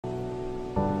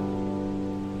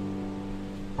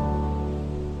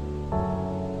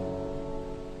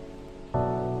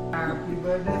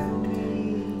birthday to me.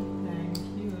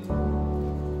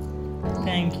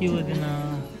 Thank you, Adina.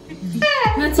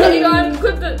 Naturally, God,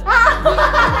 good.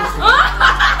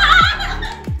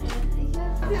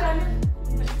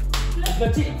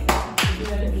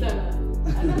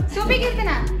 Sophie,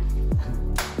 कितना?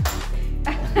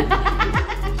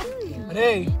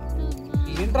 अरे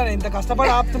ఏంట్రా ఇంత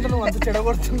కష్టపడి ఆపుతుంటే నువ్వు అంత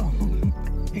చెడగొడుతున్నావు.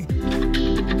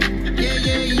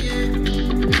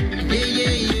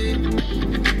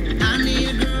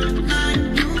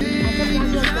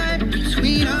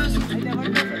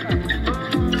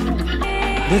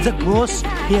 There's a ghost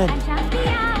here.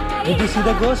 Did you see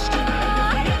the ghost?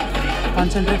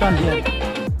 Concentrate on here.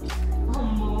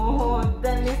 అమ్మో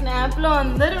దాన్ని స్నాప్ లో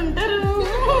అందరు ఉంటారు.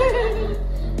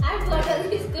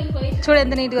 చూడు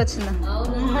ఎంత నీట్ గా వచ్చిందో.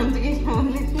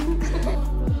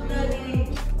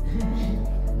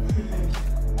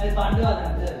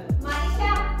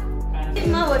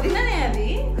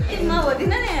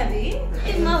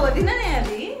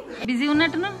 బిజీ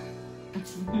ఉన్నట్టును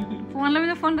ఫోన్ల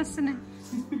మీద ఫోన్లు వస్తున్నాయి.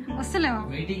 వస్తలేవా?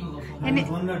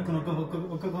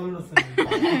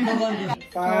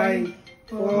 5,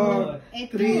 4,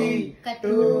 3,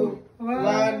 2,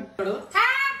 1.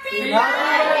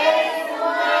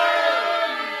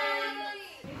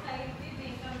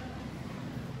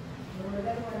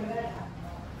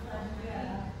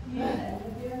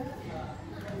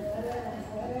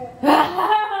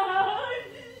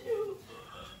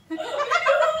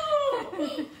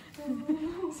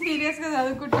 సీరియస్ గా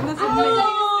చదువుకుంటున్నా.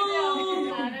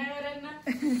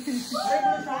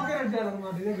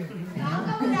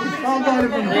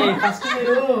 ఫస్ట్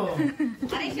మీరు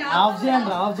ఆఫ్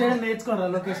చేయడం నేర్చుకోరా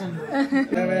లొకేషన్.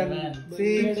 7,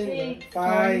 6,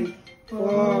 5,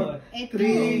 4,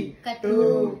 3, 2,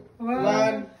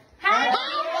 1.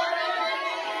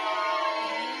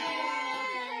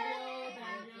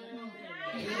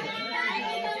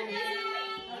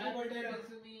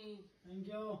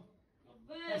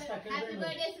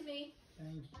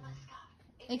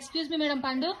 ఎక్స్క్యూజ్ మీ మేడం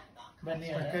పండు.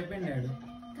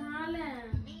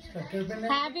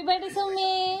 హ్యాపీ బర్త్డే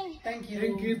సుమి.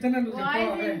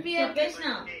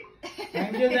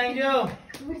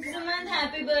 Sumanth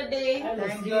happy birthday.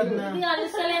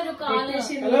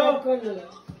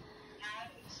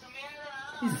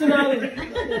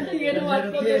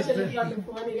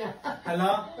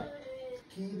 Hello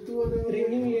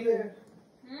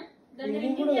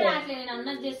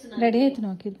ready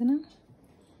అవుతున్నావు కీర్తన?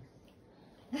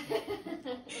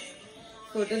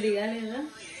 ఫోటో దిగాలేదా?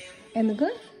 ఎందుకు?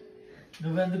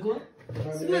 నువ్వెందుకు?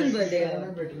 సుమంత్ బర్త్డే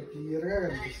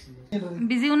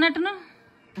బిజీ ఉన్నట్టును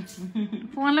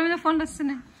ఫోన్ల మీద ఫోన్లు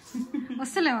వస్తున్నాయి.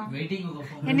 వస్తలేవా?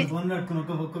 ఫోన్ కట్టుకుని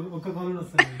ఒక్క కాల్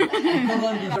వస్తుంది.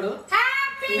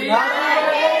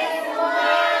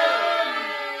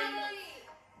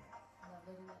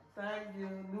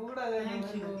 నువ్వు కూడా అదే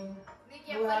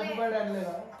హ్యాపీ బర్త్డే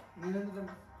అనలేదా?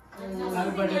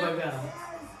 హ్యాపీ బర్త్డే బాబా.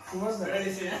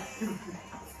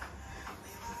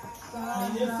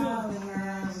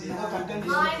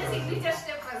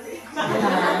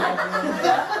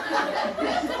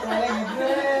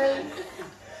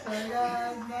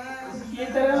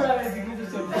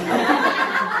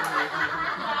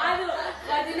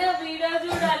 వీడియో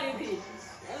చూడాలి.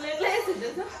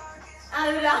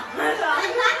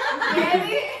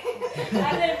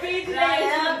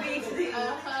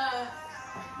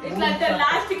 ఇట్లా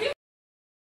లాస్ట్ కి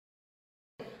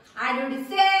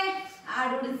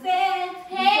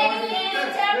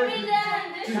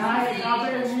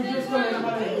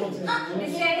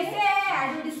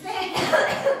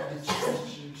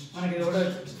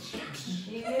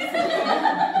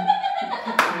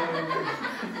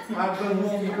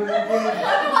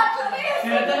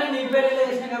నీ పేరు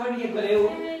వేసిన కాబట్టి నీకు ఎక్కువ లేవు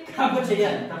కాబట్టి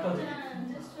చెయ్యాలి తప్పదు.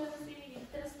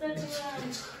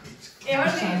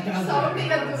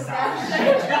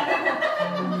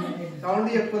 సౌండ్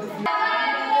చెప్పదు.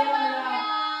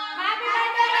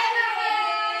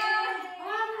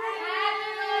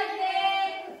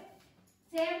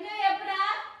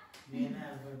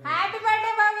 హ్యాపీ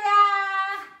బర్త్డే భవ్య.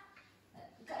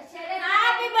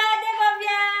 హ్యాపీ బర్త్డే భవ్య.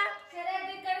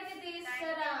 ఇక్కడికి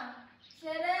తీసుకురా.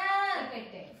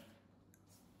 పెట్టే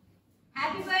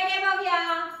హ్యాపీ బర్త్డే భవ్య.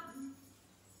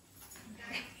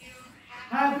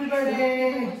 Happy birthday.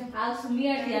 సుమి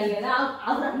అడిగాలి కదా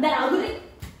అందరు ఆగురి.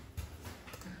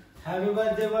 Happy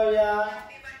birthday Bhavya.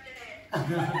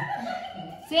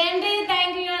 Same day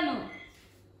thank you Anu.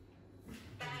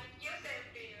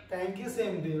 Thank you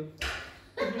same to you.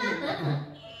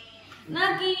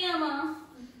 నాకు ఇయ్యమా.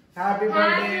 Happy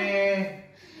birthday.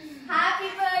 Happy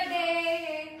birthday.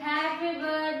 Happy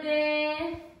birthday.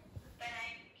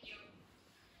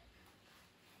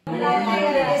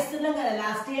 చేస్తున్నాం కదా,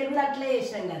 లాస్ట్ ఇయర్ కూడా అట్లే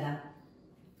చేసినాం కదా,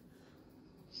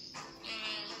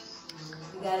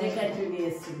 అదే కంటిన్యూ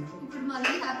చేస్తున్నాం. ఇప్పుడు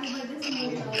మళ్ళీ హ్యాపీ బర్త్డే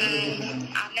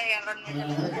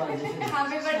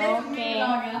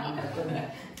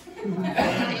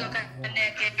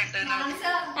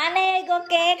అన్నయ్య ఇంకో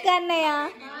కేక్ అన్నయ్య.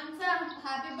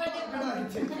 Happy birthday.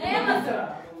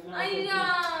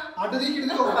 అటు దిగి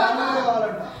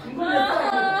కావాలంట.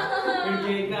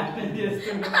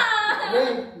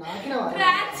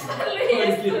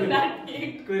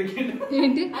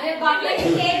 ఏంటి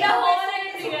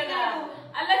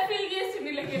అలా ఫీల్ చేసిండు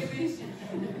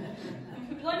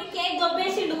కేక్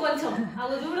దొబ్బేసిండు కొంచెం.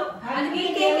 అది చూడు, అది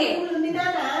కేక్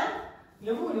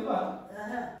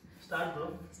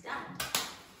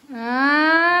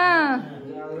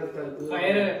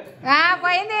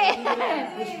పోయింది.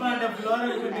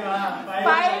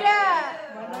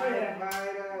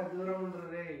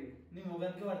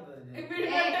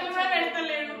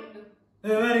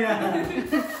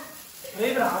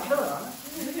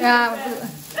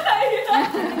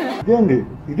 ఇదేంది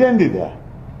ఇదేంది ఇదే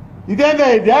ఇదేందా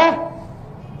ఇదే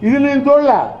ఇది నేను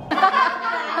చూడలా.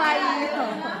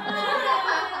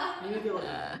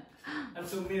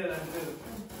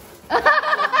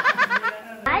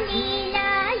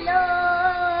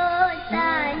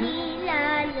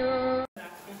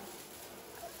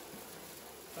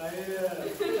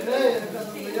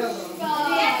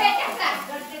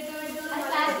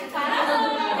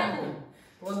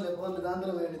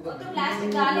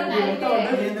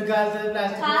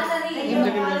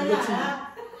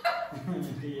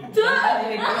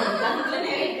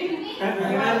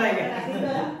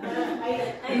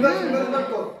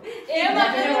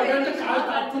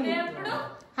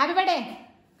 Happy birthday.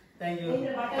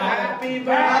 హ్యాపీ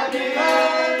బర్త్డే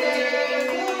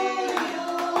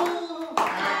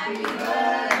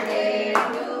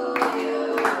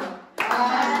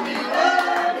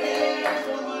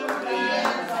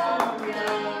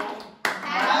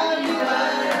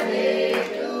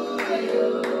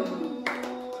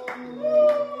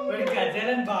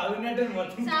బాగున్నట్టు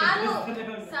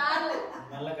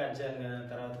మళ్ళీ కట్ చేయాలి కదా,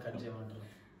 తర్వాత కట్ చేయమంటారు.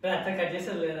 అత్త కట్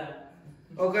చేస్తారు లేదా,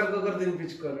 ఒకరికొకరు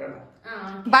తినిపించుకోరు.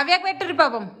 భవ్యకు పెట్టుర్రి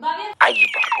పాపం. అయ్యి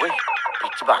బాబోయ్,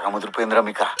 పిచ్చి బాగా ముదిరిపోయిందిరా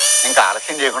మీకు. ఇంకా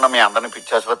ఆలస్యం చేయకుండా మీ అందరిని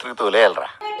పిచ్చి ఆసుపత్రికి తోలేయాలరా.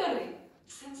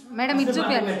 మేడం ఇది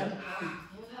చూపించాలి.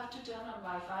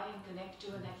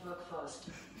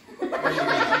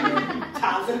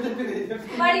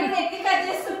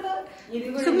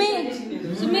 సుమి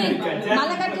సుమి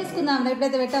మళ్ళా కట్ చేసుకుందాం.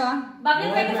 ఎప్పుడైతే పెట్టావా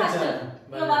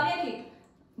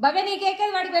భవ్య నీ కేక్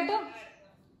వాడికి పెట్టు.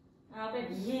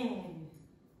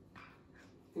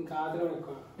 ఇంకా ఆదరం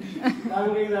ఎక్కువ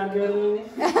దానికి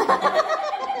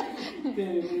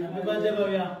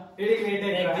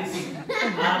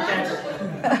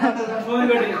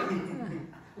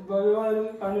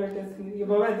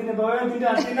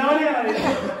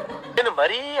నేను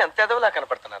మరీ అంత ఎదవలా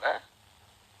కనపడుతున్నారా?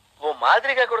 ఓ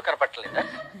మాదిరిగా కూడా కనపడలేదా?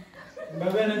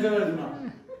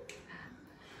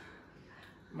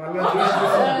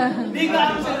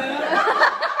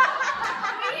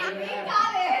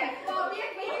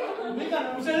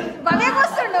 భవ్యకు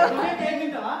వస్తుండు.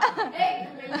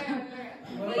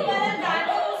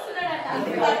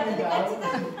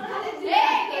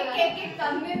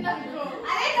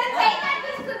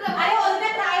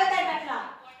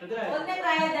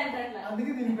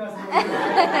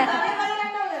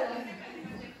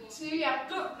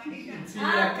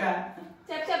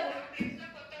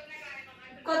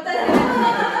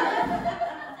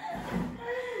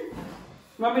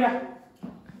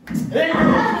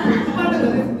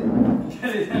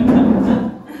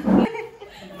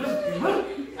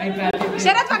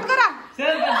 శరత్ పట్టుకోరా.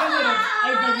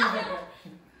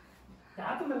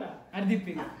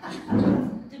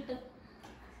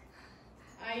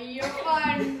 అయ్యో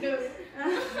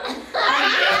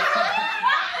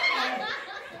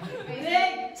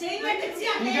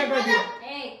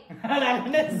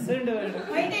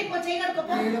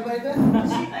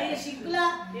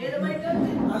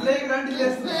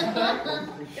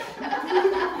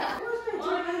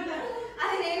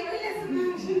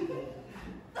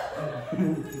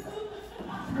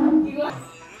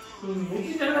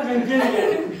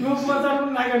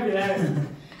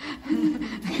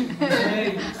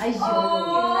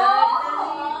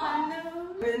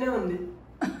ఉంది.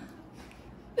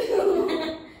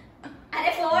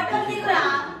 అరే ఫోటో దిగురా.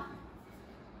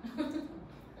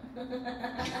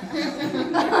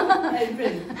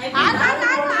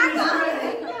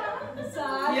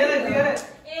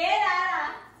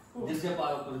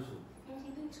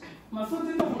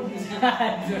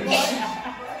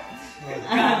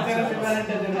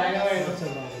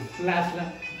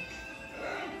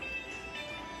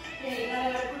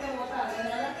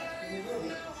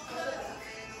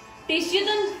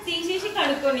 టిష్యూతో తీసేసి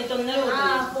కడుక్కోండి తొందరగా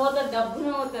పోతుంది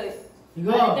డబ్బును పోతుంది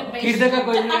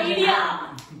ఐడియా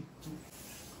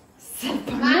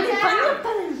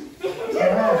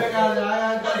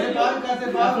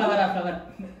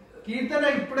కీర్తన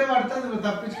ఇప్పుడే పడుతుంది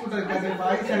తప్పించుకుంటారు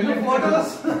కాసేపు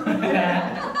ఫోటోస్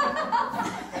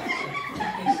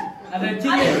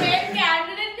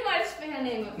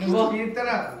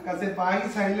కీర్తన కాసేపు ఆగి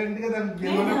సైలెంట్ గా దానికి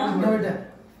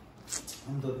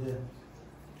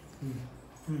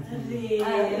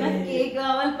కేక్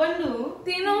కావాలి పండు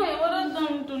తిను ఎవరు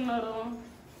అంటున్నారు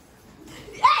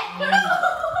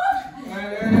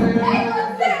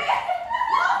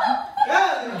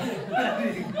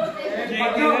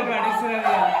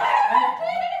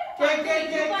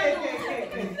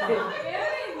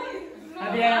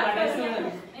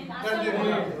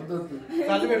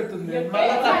చలి పెడుతుంది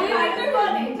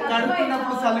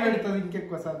కడుపున్నప్పుడు చలి పెడుతుంది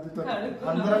ఇంకెక్కువ సర్దుతో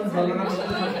అందరం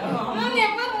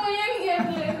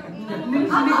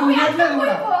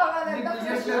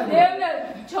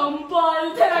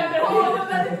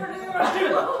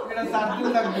సర్దులు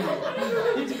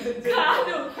తగ్గుతుంది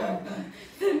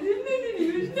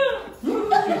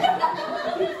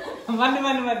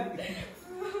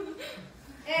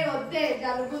వద్దే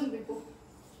జరుగుంది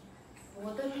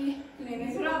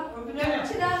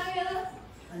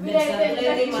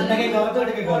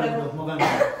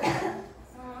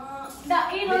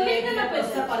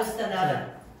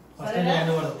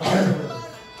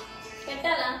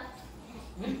పెట్టాలా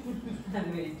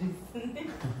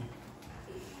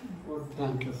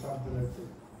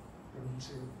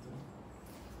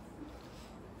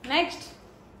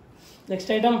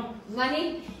నెక్స్ట్ ఐటమ్ మనీ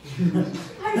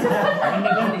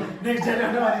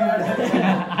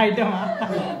ఐటమ్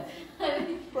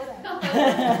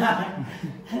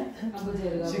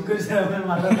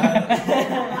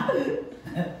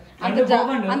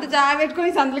అంత జాగ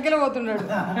పెట్టుకుని సంతలకెళ్ళి పోతున్నాడు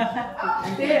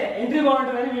అంటే ఎంట్రీ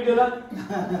బాగుంటుంది వీడియోలో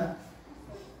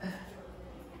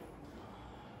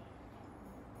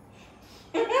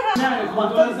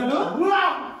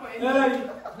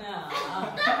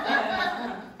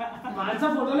మానస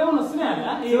ఫోటోలు ఏమైనా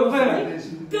వస్తున్నాయా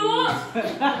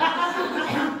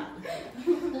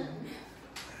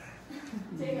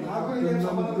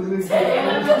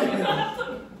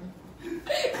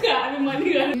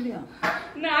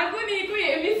నాకు నీకు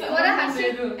ఏమి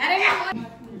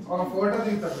ఒక ఫోటో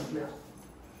తీస్తారు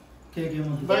కేక్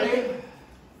ఏమవుతుంది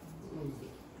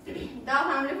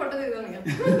ఫ్యామిలీ ఫోటో దిగుతాను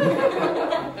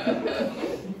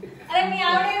అరే మీ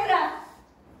ఆవిడేదిరా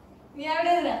మీ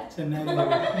ఆవిడేదిరా చెన్నై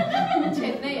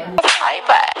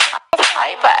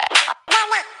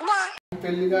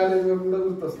పెళ్లి కాలేదు కూడా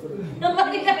గుర్తొస్తుంది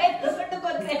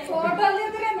ఫోటోలు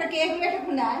దిగుతారు కేక్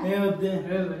పెట్టకుండా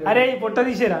అరే ఈ పొట్ట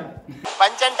తీసేరా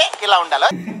పంచ్ అంటే ఇలా ఉండాలి.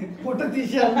 పొట్ట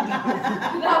తీసేయాలి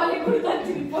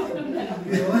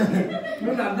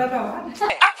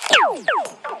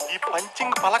ఈ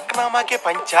పంచింగ్ పలక్నామాకే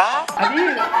పంచా. అది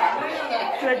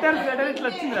స్వెటర్ ఇట్లా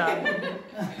వచ్చిందిరా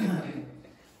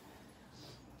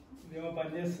ఏమో పని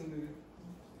చేస్తుంది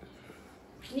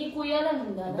నీకు ఉయ్యాలని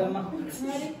ఉందా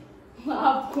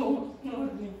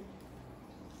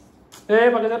ఏ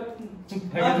పక్కన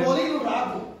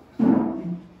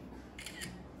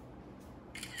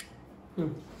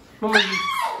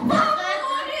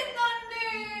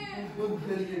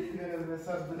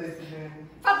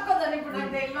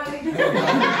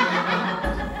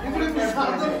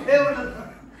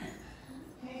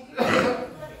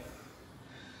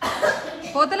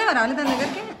పోతలేవా రాలి తన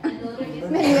దగ్గరికి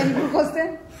వస్తే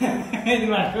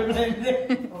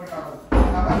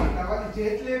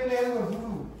చేతులు ఏం లేదు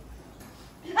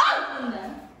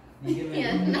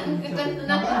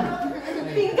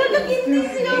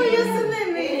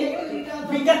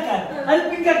అది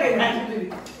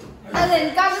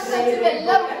వెనకాల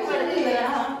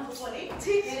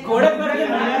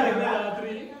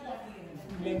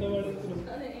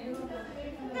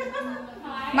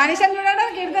మనిషిని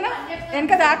చూడడానికి కీర్తన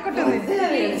వెనక దాక్కుంటుంది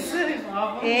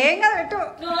ఏం కదా పెట్టు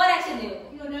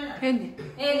ఏంది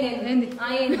ఏంది ఏంది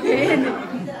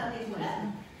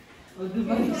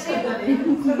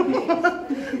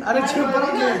అరే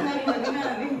చెప్పండి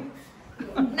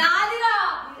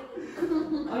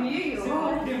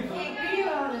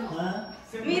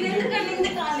మీరెందుకంటే ఇంత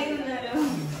ఖాళీ ఉన్నారు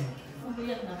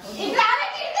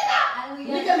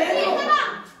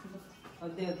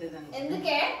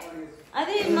ఎందుకే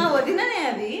అది మా వదిననే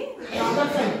అది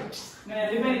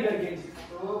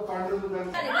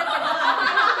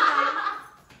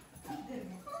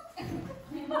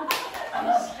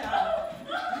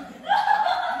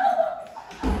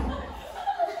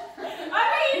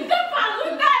ఇంత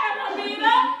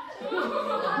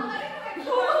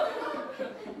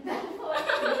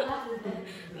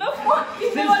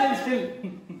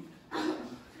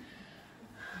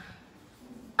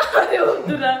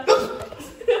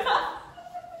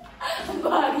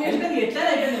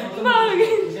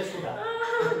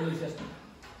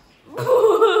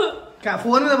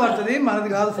ఫోన్ మీద పడుతుంది, మనది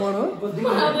కాదు ఫోను.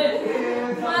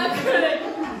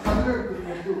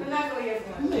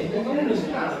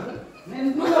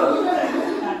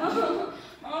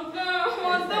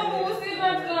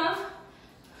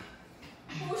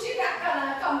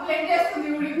 కంప్లైంట్ చేస్తుంది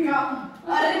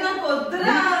అరే నాకు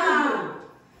వద్దురా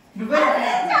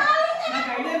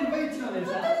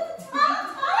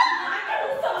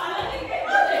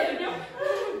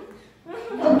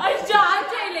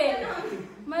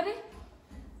మరి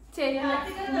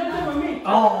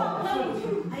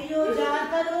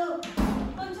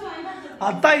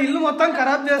అత్త ఇల్లు మొత్తం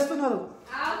ఖరాబ్ చేస్తున్నారు.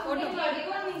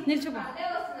 నిల్చుకో.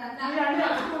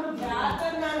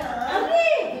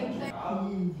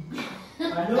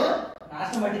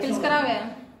 తీసుకురావే.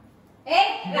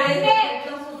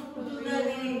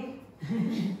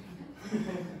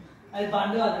 అది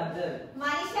పండు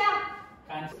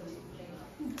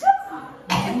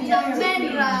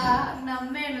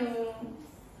నమ్మాను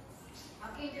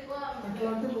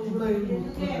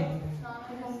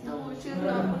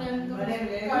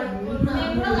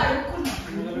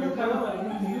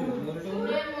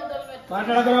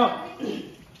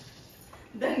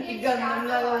దానికి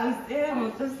గంధంలాగా ఉంటే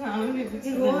మొత్తం స్నానం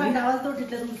డవల్తో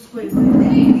ఇట్లా చూసుకోండి.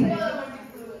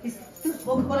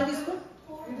 ఒక పొల తీసుకో.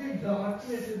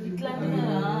 ఇట్లా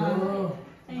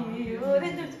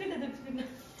తుడుచుకుంటా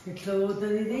ఎట్లా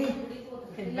పోతుంది ఇది?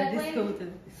 ఎట్లా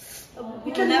తీసుకుపోతుంది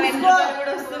ఇట్లా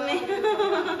కూడా వస్తున్నాయి.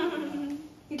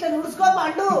 ఇట్లా నుడుచుకో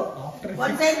పండు.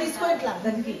 వన్ సైడ్ తీసుకో ఇట్లా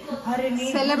దానికి. అరే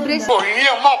సెలబ్రేషన్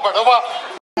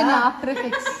ఆఫ్టర్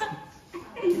ఎఫెక్ట్స్.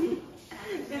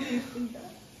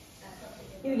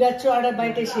 ఇది గచ్చు ఆడ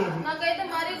బయట వేసేది. నాకైతే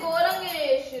మరి ఘోరంగా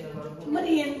చేసారు. మరి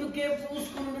ఎందుకే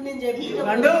పూసుకుంటూ నేను చెప్పి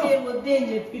నండు. వద్దే అని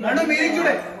చెప్పి నన్ను మీదికి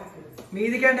చూడే,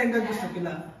 మీదికంటే ఇంకా చూస్తా పిల్ల.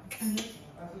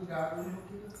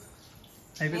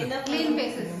 అయిపోయింది. Clean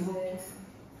faces.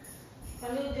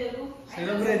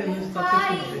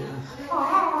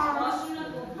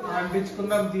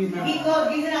 అనిపించుకుందాం, ఇంకో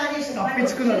గీజర్ ఆన్ చేసి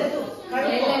తప్పించుకున్నారు.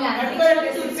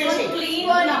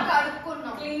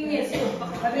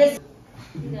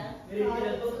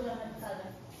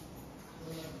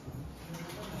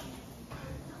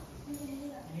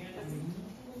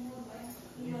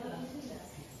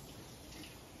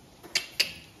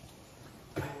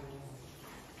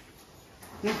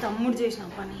 నీ తమ్ముడు చేసిన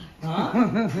పని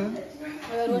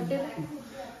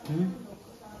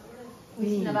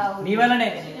నీ వల్లనే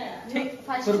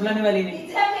కురుపులని వలిని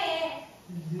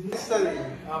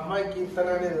అమ్మాయికి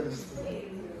ఇంతనే తెలుస్తుంది.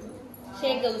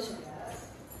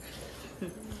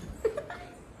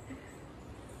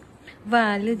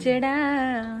 వాళ్ళు జడా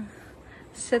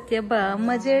సత్యభామ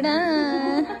జడా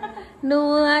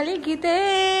నువ్వు అలిగితే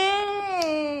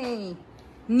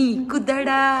నీకు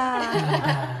దడా.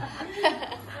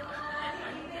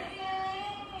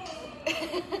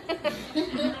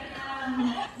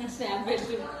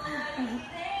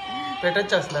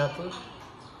 పెట్టచ్చా స్నాప్?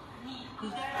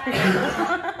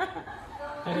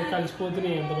 అరే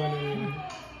కలిసిపోతున్నాయి ఎంత బాగా.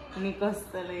 నీకు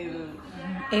వస్తలేదు.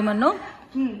 ఏమన్నావు?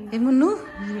 ఏమన్నావు?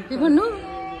 ఏమన్నావు?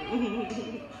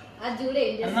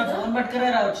 అన్న ఫోన్ పట్టుకురా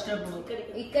రా వచ్చేటప్పుడు.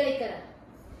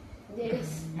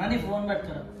 మనీ ఫోన్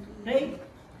పట్టుకురా.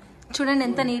 చూడండి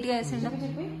ఎంత నీట్ గా వేసిండో.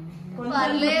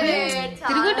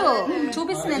 తిరుగుతూ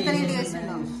చూపిస్తుంది ఎంత నీట్ గా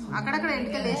వేసిండో. అక్కడక్కడ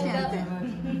ఎంటికలు వేసినాయి అంతే.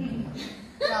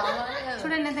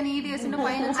 చూడండి ఎంత నీట్ గా వేసిండో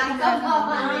పైన.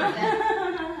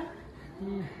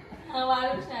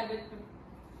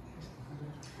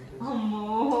 అమ్మో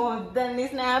వద్దండి,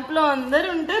 స్నాప్ లో అందరు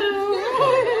ఉంటారు.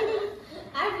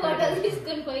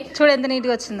 చూడు ఎంత నీట్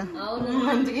గా వచ్చిందో.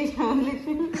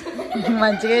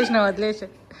 మంచిగా వేసిన వదిలేసి.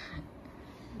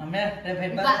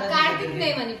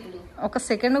 ఒక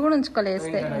సెకండ్ కూడా ఉంచుకోలే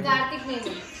వేస్తే.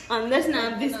 అందరు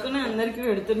స్నాప్ తీసుకుని అందరికి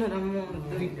పెడుతున్నారు. అమ్మో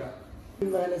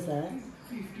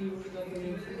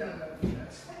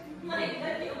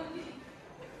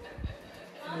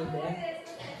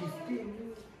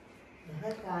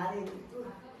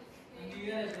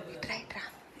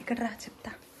ఇక్కడ రా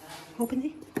చెప్తా. ఓపెన్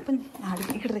చేయి, ఓపెన్ చేయి.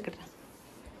 ఇక్కడ ఇక్కడ రా.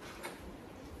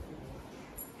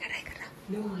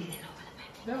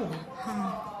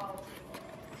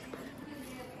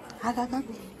 ఆగా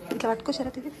ఇట్లా పట్టుకో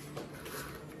శరత్. ఇది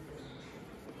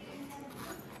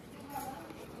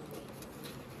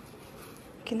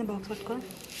కింద బాక్స్ పట్టుకో.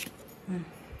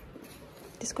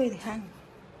 తీసుకో. ఇది హ్యాంగ్.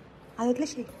 అది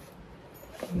వదిలేసి.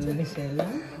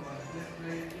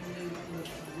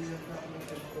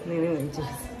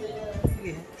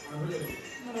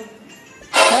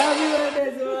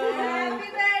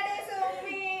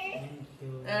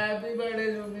 Happy birthday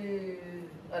జూబీ.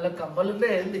 అలా కమ్మలు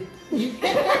ఏంది?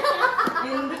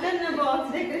 ఎందుకన్నా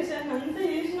బాక్స్ డెకరేషన్ అంతా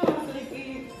చేసిన అసలుకి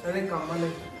అదే కమ్మలే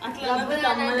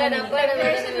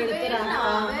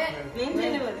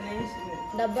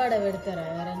డబ్బాడ పెడతారా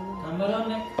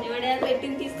ఎవరైనా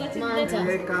పెట్టింది తీసుకొచ్చి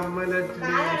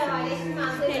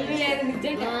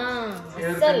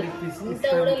ఇంత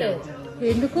కూడా లేదు.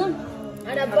 ఎందుకు ఆ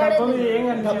డబ్బా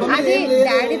అది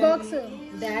daddy box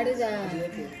daddy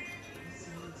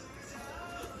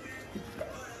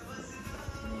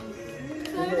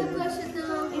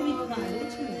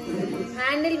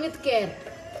handle with care.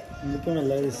 ఎందుకు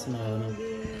మెల్లగా ఇస్తున్నావు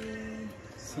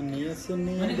సున్నయ్య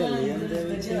సున్నయ్య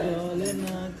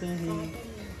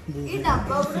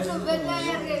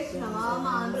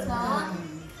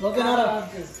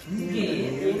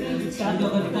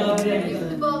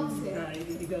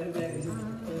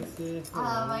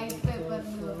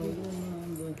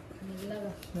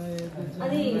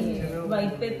అది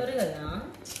వైట్ పేపర్ కదా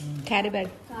క్యారీ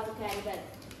బ్యాగ్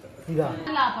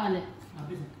లాపాలి.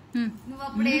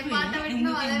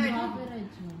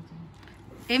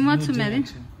 ఏమొచ్చు అది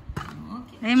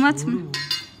ఏమొచ్చు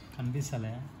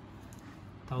కనిపిస్తలే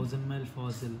 1000 మైల్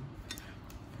ఫాసిల్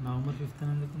నవంబర్ 5th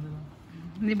ఎందుకు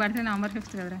నీ బర్త్డే నవంబర్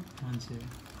 5th కదరా మంచిది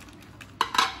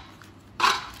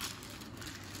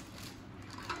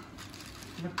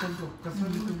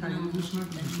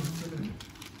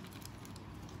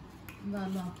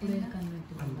వాళ్ళు అప్పుడే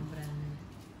కనిపెట్టారు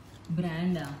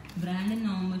బ్రాండ్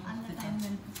నవంబర్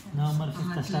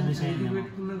 5th ఎస్టాబ్లిష్ అయింది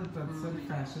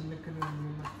ఫ్యాషన్ లెక్క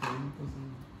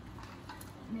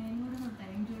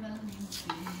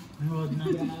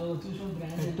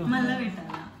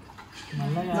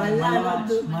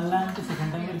మళ్ళా అంటే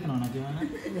సెకండ్ టైం పెడుతున్నావు నాకు ఏమైనా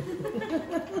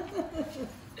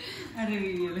అరే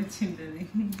వీడియోలో వచ్చింటది.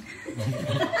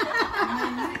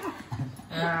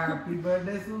 Happy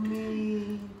birthday Sumi.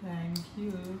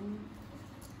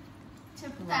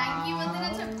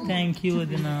 Thank you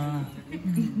వదినా.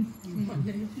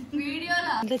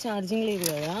 ఇంట్లో ఛార్జింగ్ లేదు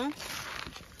కదా.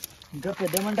 ఇంకా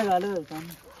పెద్ద మంట కాలేదు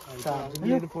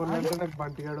ఫోన్ అంటే నాకు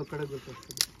బంటిగాడు ఒక్కడే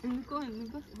గుర్తొస్తుంది.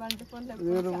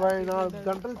 24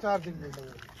 గంటలు ఛార్జింగ్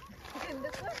ఉంటుంది.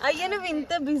 అయ్యా నువ్వు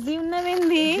ఇంత బిజీ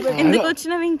ఉన్నావేంది? ఎందుకు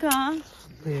వచ్చినావు? ఇంకా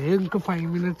 5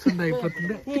 minutes ఉంది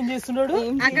అయిపోతుంది. ఏం చేస్తున్నాడు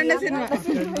అక్కడ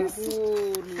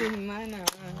సినిమా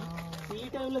ఈ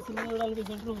టైంలో సినిమా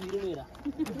చూడాలనుకుంటున్నారు మీరు మీరా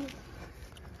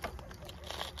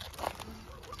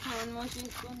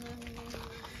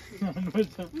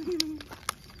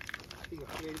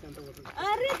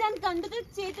అరే దానికి అంటుతో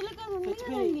చేతులకు ఉంది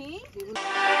కదండి.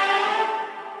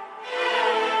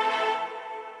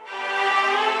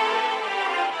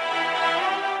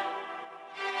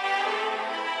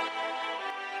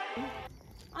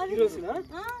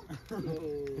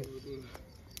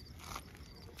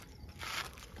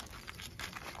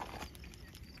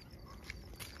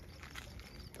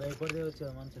 భయపడితే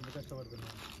వచ్చావు మనం ఎంత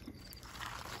కష్టపడుతున్నాం.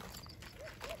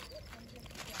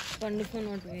 పండుకొని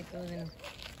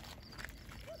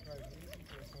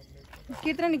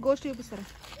కీర్తన నీ గోస్ట్ చూపిస్తారా?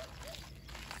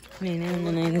 నేనే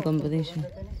ఉన్నాను కాంపిటీషన్.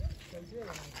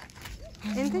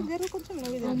 ఎంత జరుగు కొంచెం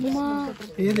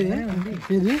ఏది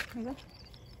ఏది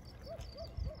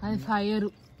అది ఫైర్.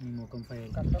 ముఖం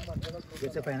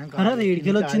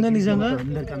ఏడికెళ్ళి వచ్చిందా నిజంగా?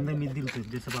 అందరి మీద తిరుగుతుంది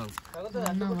జసబాబు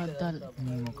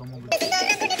నీ ముఖం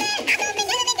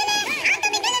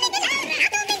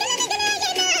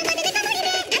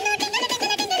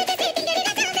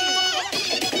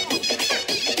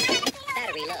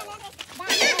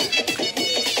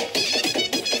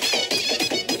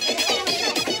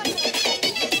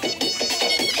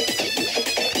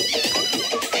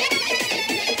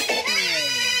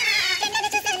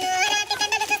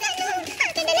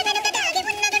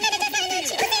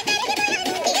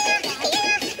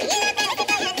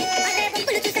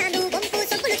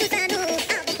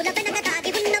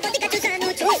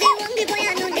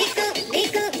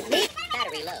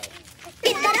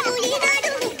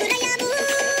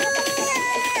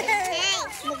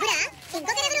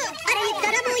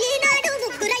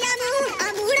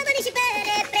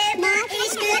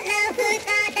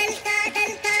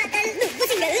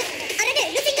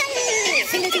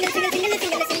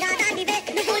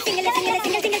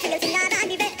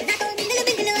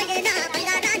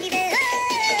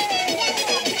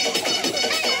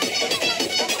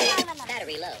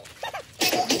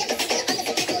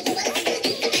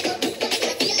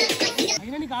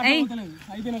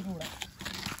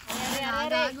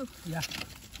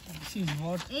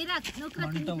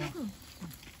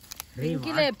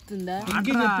చెప్తుందా?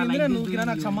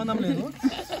 నాకు సంబంధం లేదు.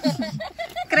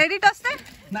 క్రెడిట్ వస్తే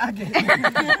నాకే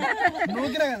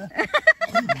కదా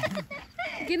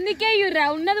కిందికే యుర్రా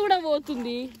ఉన్నది కూడా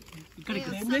పోతుంది.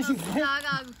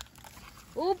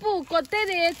 ఊపు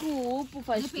కొత్తది ఏకు ఊపు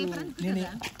ఫస్ట్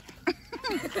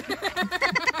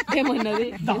ఏమన్నది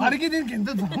దానికి దీనికి ఎంత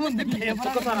దూరం ఉంది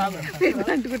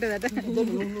పేపర్ అంటుకుంటుందట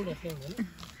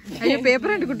అయ్యో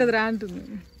పేపర్ అంటుకుంటుంది రా అంటుంది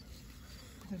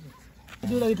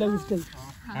ఇట్లా తీసుకెళ్ళి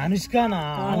అనుష్కనా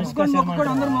అనుష్క శర్మ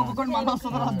అందరూ మొక్కుకొని మళ్ళీ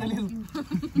వస్తుందో తెలియదు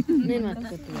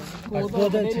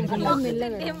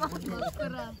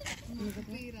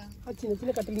చిన్న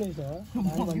చిన్న కట్టెలు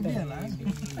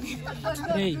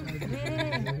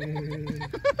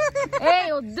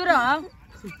వద్దురా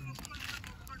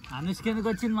అనుష్క ఎందుకు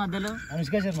వచ్చింది మధ్యలో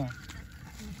అనుష్క శర్మ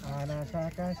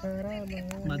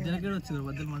మధ్యలోకి వచ్చింది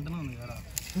మధ్యలో మంటనే ఉంది కదా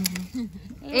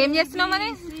ఏం చేస్తున్నావు మరి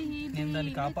నేను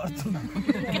దాన్ని కాపాడుతున్నా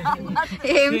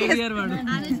ఏం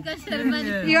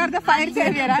యు ఆర్ ద ఫైర్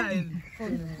సేవియరా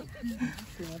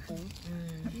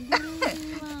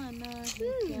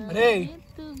అరే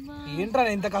ఏంట్రా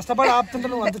ఇంత కష్టపడి ఆపుతుంటే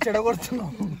నువ్వు అంత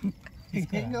చెడగొడుతున్నావు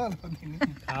ఏం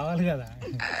కావాలి కదా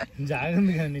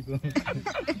జాగుంది కదా నీకు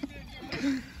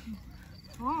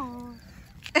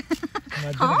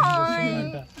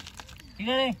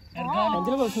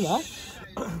మధ్యలో వస్తుందా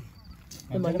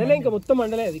మండలే ఇంకా మొత్తం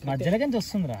మండలే అది మధ్యలోకి ఎంత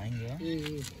వస్తుందిరా ఇంకా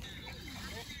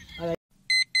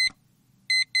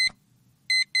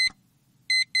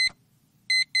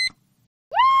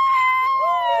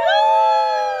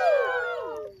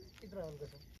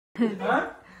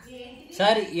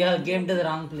sorry you have game to the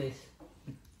wrong place.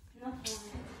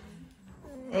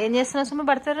 ఏం చేస్తున్నావు సుమ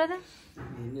పడతారు కదా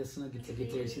ఏం చేస్తున్నా గిట్ల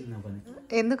గిట్ల చేసింది నా పని.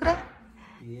 ఎందుకురా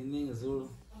ఏంది ఇంకా చూడు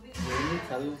ఏంది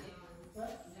చదువు.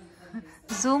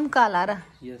 జూమ్ కాలారా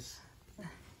ఎస్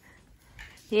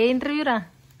ఏ ఇంటర్వ్యూ రా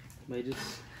బైజూస్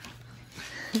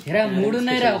ఎరా మూడు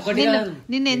ఉన్నాయిరా ఒకటి కాదు.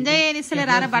 నిన్ను ఎంజాయ్ చేయనిస్తలే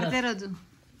రారా బర్త్డే రోజు.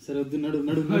 సరే వద్దు నడు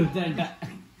నడు అంట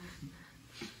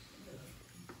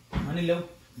మనీ లేవు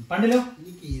పండు లేవు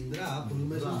నీకు ఏంద్రా ఫుల్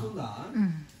మెసేజ్ ఉందా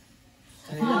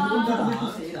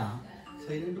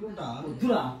సైలెంట్ ఉంటా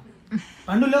వద్దురా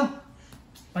పండు లేవు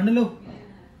పండు లేవు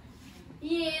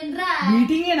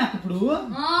మీటింగ్ నాకు ఇప్పుడు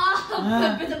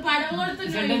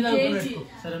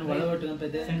సరే నువ్వు వడగొట్టుకుని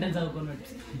పెద్ద సెంటెన్స్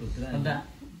చదువుకున్నట్టు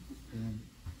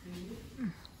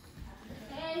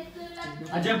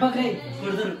అది చెప్పకే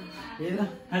కొడతారు ఏదా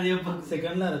అది చెప్పకు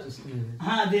సెకండ్ లారా చూసుకునేది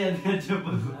అదే అదే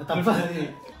చెప్పకు తప్ప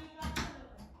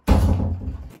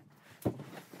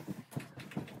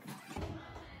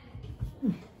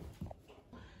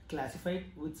classified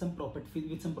with some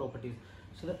properties.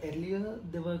 So the earlier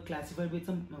they were classified with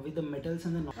the metals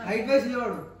and the height wise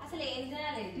లేవాడు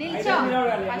నిల్చో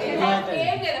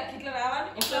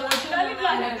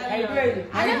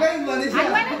height wise మనిషి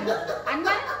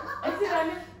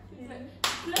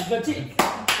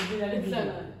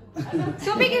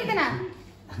చూపికిర్తనా